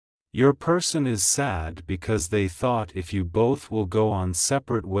Your person is sad because they thought if you both will go on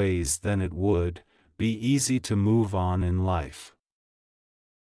separate ways then it would be easy to move on in life.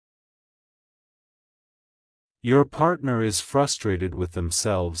 Your partner is frustrated with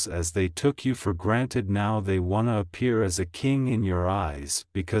themselves as they took you for granted. Now they wanna appear as a king in your eyes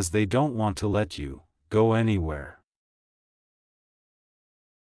because they don't want to let you go anywhere.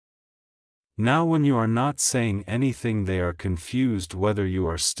 Now when you are not saying anything they are confused whether you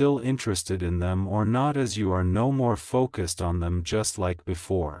are still interested in them or not, as you are no more focused on them just like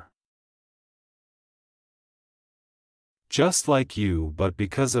before. Just like you, but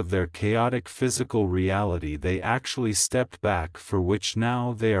because of their chaotic physical reality they actually stepped back, for which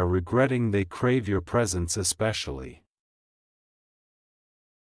now they are regretting. They crave your presence especially.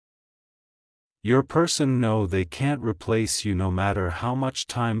 Your person know they can't replace you no matter how much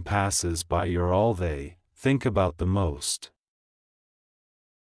time passes by. You're all they think about the most.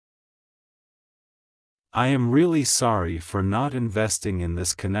 I am really sorry for not investing in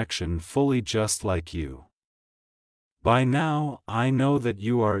this connection fully just like you. By now, I know that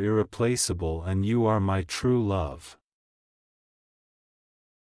you are irreplaceable and you are my true love.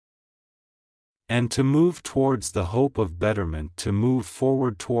 And to move towards the hope of betterment, to move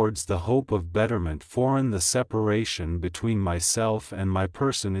forward towards the hope of betterment, foreign the separation between myself and my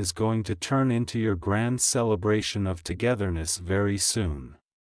person is going to turn into your grand celebration of togetherness very soon.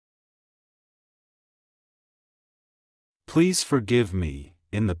 Please forgive me.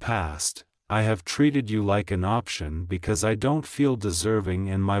 In the past, I have treated you like an option because I don't feel deserving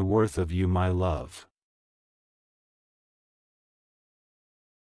and my worth of you, my love.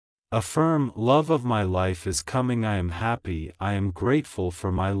 A firm love of my life is coming. I am happy. I am grateful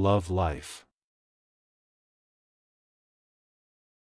for my love life.